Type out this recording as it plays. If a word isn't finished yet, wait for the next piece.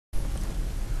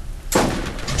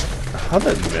How'd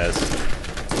that miss?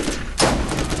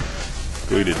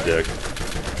 Bleeded dick.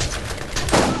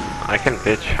 I can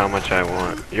bitch how much I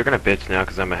want. You're gonna bitch now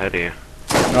because I'm ahead of you.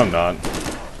 No, I'm not.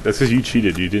 That's because you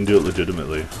cheated. You didn't do it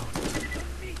legitimately.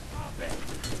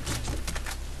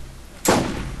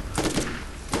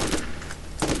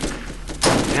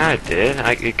 Yeah, I did.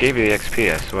 It gave you the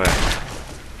XP, I swear.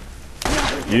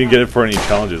 You didn't get it for any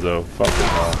challenges, though. Fucking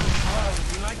hell.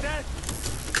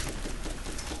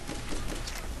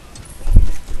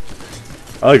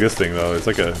 I like this thing, though. It's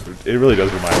like it really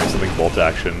does remind me of something bolt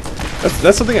action.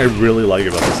 That's something I really like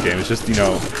about this game. It's just, you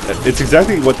know, it's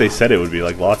exactly what they said it would be.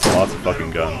 Like, lots and lots of fucking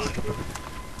guns.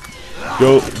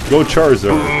 Go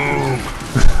Charizard.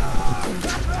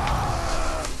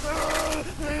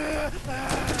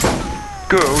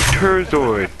 Go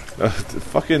Charizard.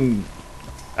 Fucking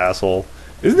asshole.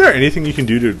 Isn't there anything you can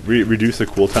do to reduce the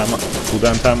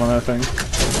cooldown time on that thing?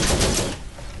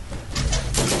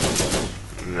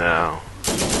 No.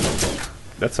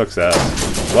 That sucks ass.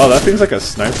 Wow, that thing's like a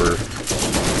sniper.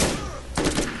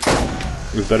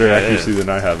 With better accuracy than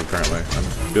I have, apparently. I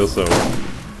feel so...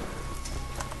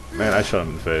 Man, I shot him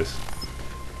in the face.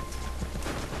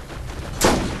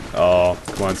 Oh,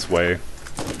 come on, sway.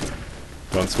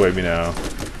 Don't sway me now.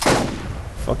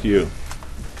 Fuck you.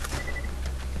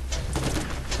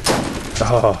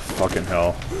 Oh, fucking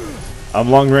hell.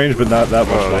 I'm long range, but not that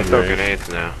much long range. They throw grenades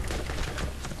now.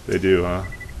 They do, huh?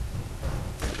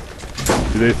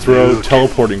 Do they throw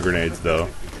teleporting grenades, though?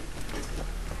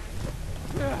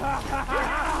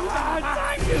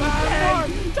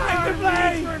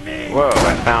 Whoa,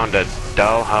 I found a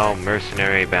Dollhouse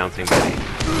mercenary bouncing Betty.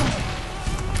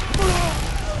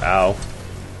 Ow.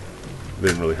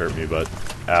 Didn't really hurt me, but...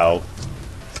 Ow.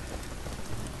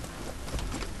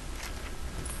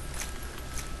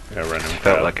 Yeah, random.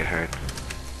 Felt like it hurt.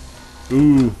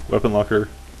 Ooh, weapon locker.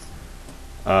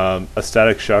 A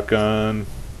static shotgun.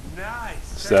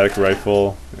 Static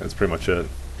rifle. Yeah, that's pretty much it.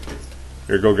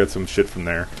 Here, go get some shit from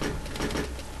there.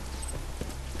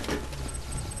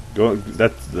 Go.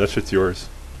 That shit's yours.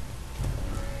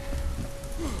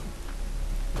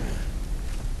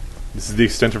 This is the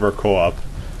extent of our co-op.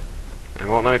 It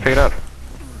won't let me pick it up.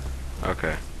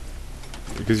 Okay.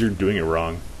 Because you're doing it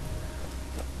wrong.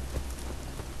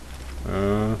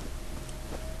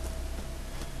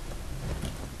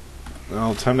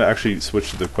 Well, time to actually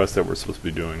switch to the quest that we're supposed to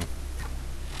be doing.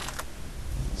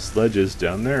 Sledge is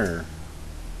down there.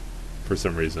 For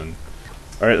some reason.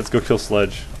 Alright, let's go kill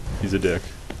Sledge. He's a dick.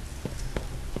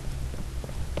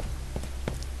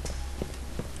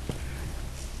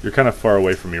 You're kind of far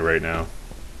away from me right now.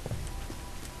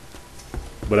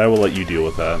 But I will let you deal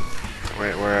with that.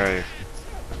 Wait, where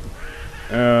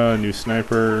are you? New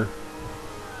sniper.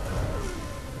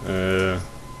 And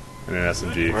an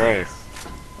SMG. Where are you?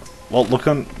 Well,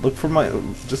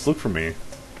 just look for me.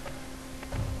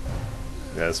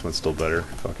 Yeah, this one's still better.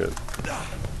 Fuck it.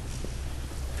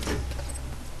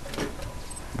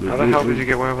 How the hell did you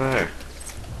get way over there?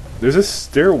 There's a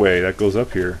stairway that goes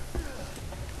up here.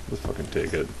 Let's fucking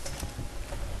take it.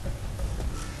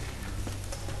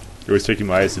 You're always taking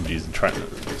my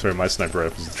SMGs and my sniper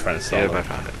rifles and trying to sell them. I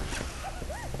found it.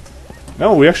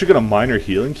 No, we actually got a minor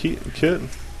healing kit.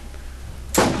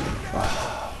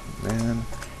 Oh, man.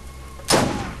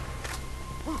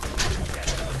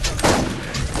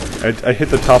 I hit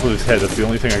the top of his head. That's the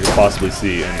only thing I could possibly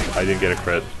see, and I didn't get a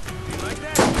crit.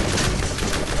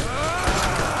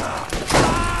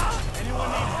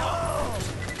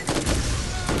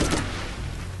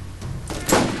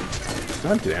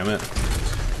 God damn it.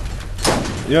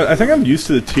 You know, I think I'm used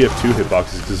to the TF2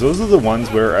 hitboxes, because those are the ones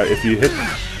where if you hit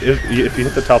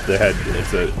the top of the head,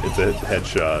 it's a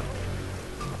headshot.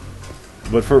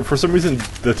 But for some reason,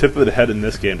 the tip of the head in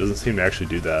this game doesn't seem to actually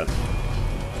do that.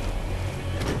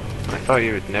 I thought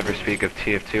you would never speak of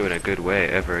TF2 in a good way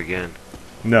ever again.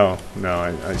 No,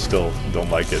 I still don't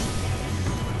like it.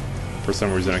 For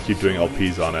some reason, I keep doing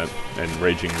LPs on it and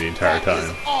raging the entire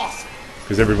time.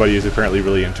 Because everybody is apparently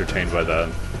really entertained by that.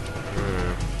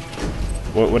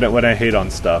 When I hate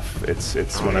on stuff, it's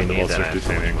when I'm the most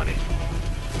entertaining.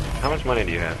 How much money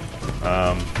do you have?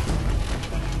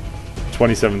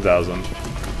 27,000.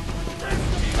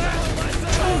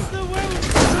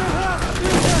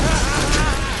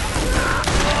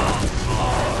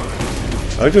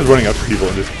 I like just running up to people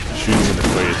and just shooting them in the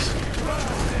face.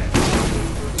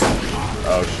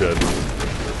 Oh shit.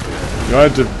 You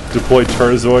want to deploy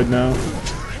Charizard now?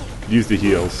 Use the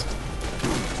heals.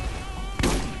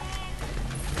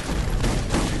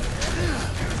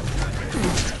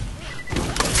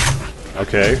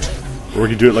 Okay. Or we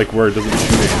can do it like where it doesn't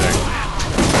shoot anything.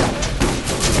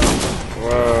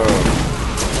 Whoa.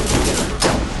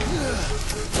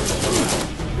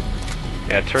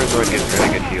 Yeah, Turzord gets really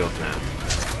good heals now.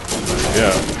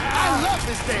 Yeah.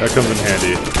 That comes in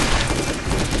handy.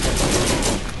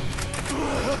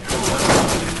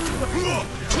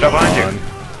 Stop behind you!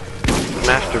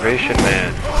 Masturbation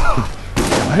man.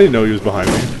 I didn't know he was behind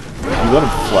me. You let him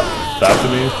flap to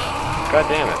me? God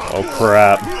damn it. Oh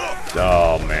crap.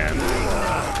 Oh man.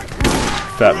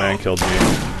 Fat man killed me.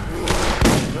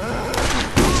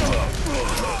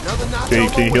 Can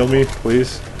you heal me,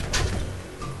 please?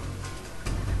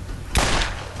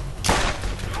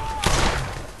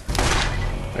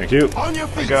 Thank you.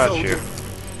 I got you.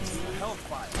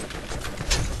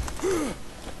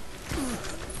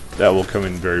 That will come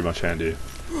in very much handy.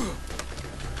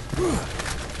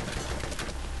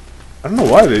 I don't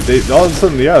know why they all of a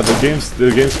sudden, yeah, the game's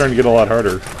starting to get a lot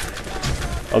harder.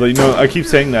 Although, you know, I keep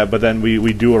saying that, but then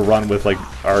we do a run with like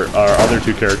our other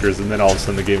two characters, and then all of a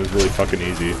sudden the game is really fucking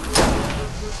easy.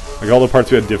 Like all the parts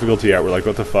we had difficulty at, we're like,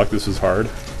 what the fuck, this was hard.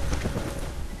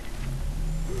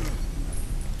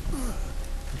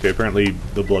 Okay, apparently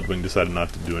the Bloodwing decided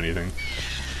not to do anything.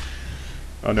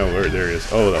 Oh no, there he is.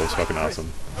 Oh, that was fucking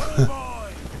awesome.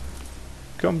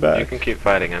 Come back. You can keep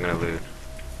fighting, I'm gonna loot.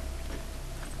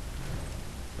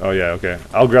 Oh yeah, okay.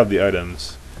 I'll grab the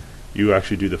items. You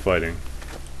actually do the fighting.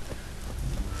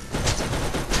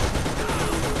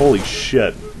 Holy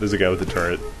shit, there's a guy with a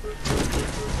turret.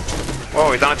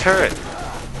 Oh, he's on a turret!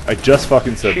 I just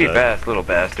fucking said Cheap that. ass little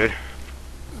bastard.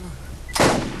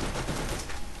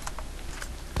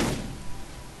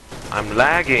 I'm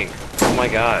lagging! Oh my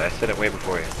god, I said it way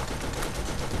before you.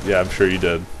 Yeah, I'm sure you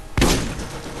did.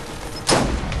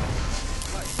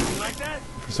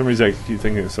 For some reason I keep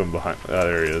thinking of someone behind. Ah,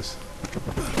 there he is.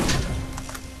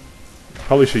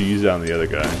 Probably should use that on the other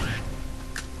guy.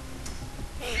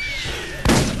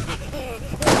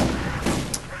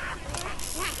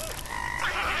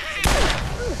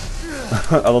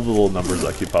 I love the little numbers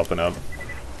that keep popping up.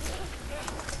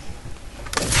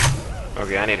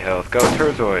 Okay, I need health. Go,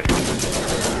 Turzord!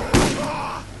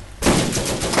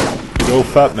 Go,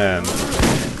 fat man.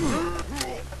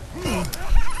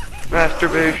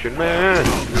 Masturbation man!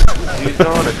 He's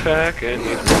on attack and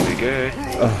he's really gay.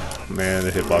 Oh, man,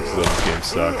 the hitboxes of this game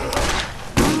suck.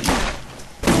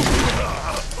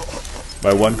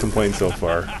 My one complaint so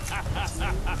far.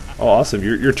 Oh, awesome.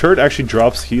 Your turret actually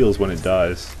drops heals when it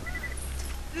dies.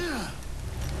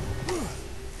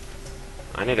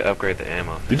 I need to upgrade the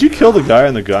ammo. Did you kill the guy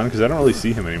on the gun? Because I don't really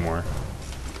see him anymore.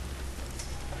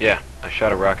 Yeah, I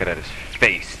shot a rocket at his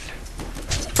face.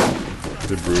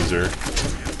 The bruiser.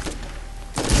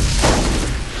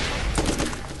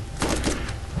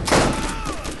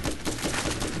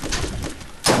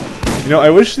 You know,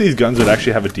 I wish these guns would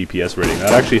actually have a DPS rating.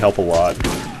 That'd actually help a lot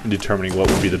in determining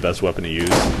what would be the best weapon to use.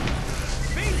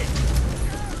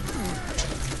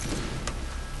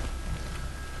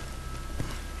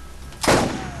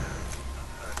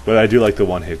 But I do like the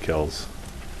one-hit kills.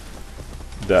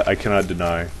 That I cannot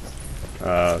deny.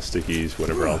 Stickies,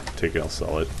 whatever, I'll take it, I'll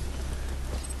sell it.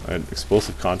 And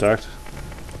explosive contact?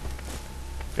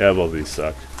 Yeah, both of these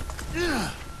suck.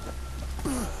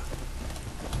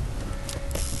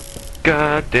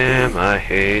 God damn, I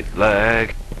hate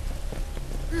lag.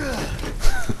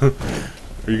 Are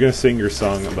you gonna sing your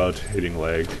song about hating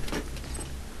lag?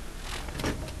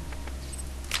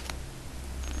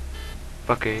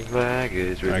 Fucking lag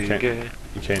is really gay.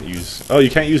 You can't use... Oh, you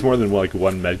can't use more than like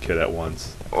one medkit at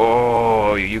once.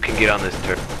 Oh, you can get on this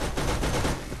turret.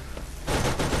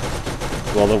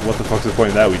 Well, what the fuck's the point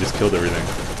of that? We just killed everything.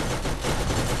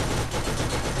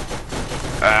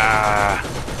 Ah.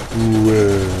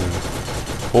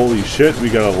 Holy shit! We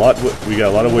got a lot. We got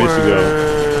a lot of ways to go.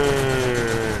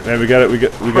 Man, we got a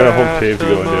whole cave to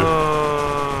go into.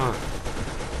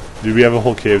 Dude, we have a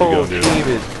whole cave to go into. Whole team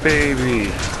is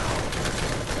baby.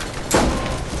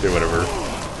 Okay, whatever.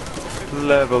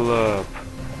 Level up.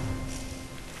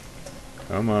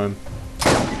 Come on.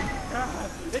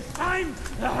 It's time!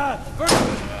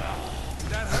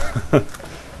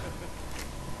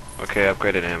 Okay,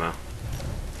 upgraded ammo.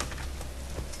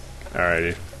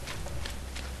 Alrighty.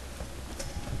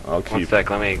 I'll One keep. sec,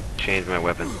 let me change my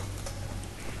weapon.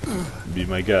 Be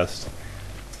my guest.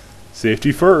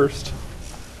 Safety first.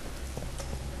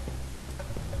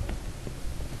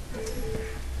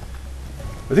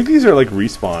 I think these are like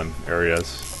respawn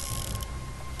areas.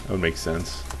 That would make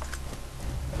sense.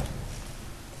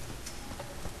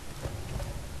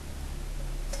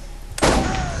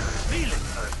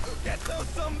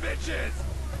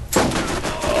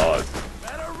 Oh,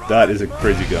 that is a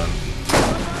crazy gun.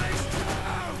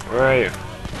 Where are you?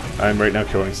 I'm right now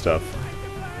killing stuff.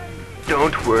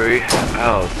 Don't worry,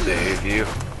 I'll save you.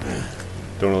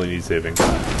 Don't really need saving.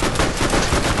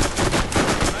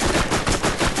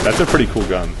 That's a pretty cool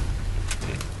gun.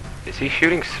 Is he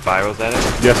shooting spirals at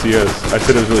it? Yes, he is. I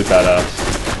said it was really badass.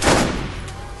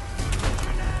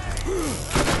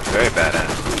 Very badass.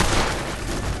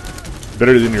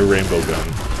 Better than your rainbow gun.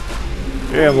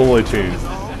 Yeah, I'm level 18.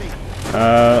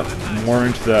 More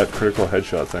into that critical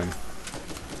headshot thing.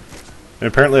 And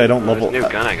apparently I don't level... This new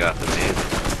gun I got for me.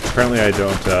 Apparently I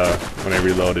don't, when I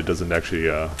reload it doesn't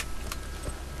actually,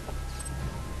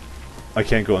 I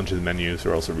can't go into the menus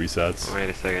or else it resets. Wait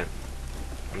a second.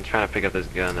 I'm trying to pick up this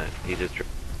gun that he just...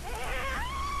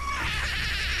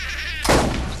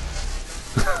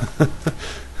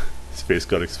 His face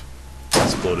got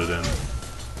exploded in.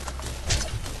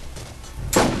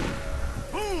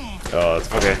 Oh, that's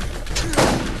funny. Okay.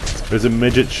 There's a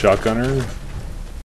midget shotgunner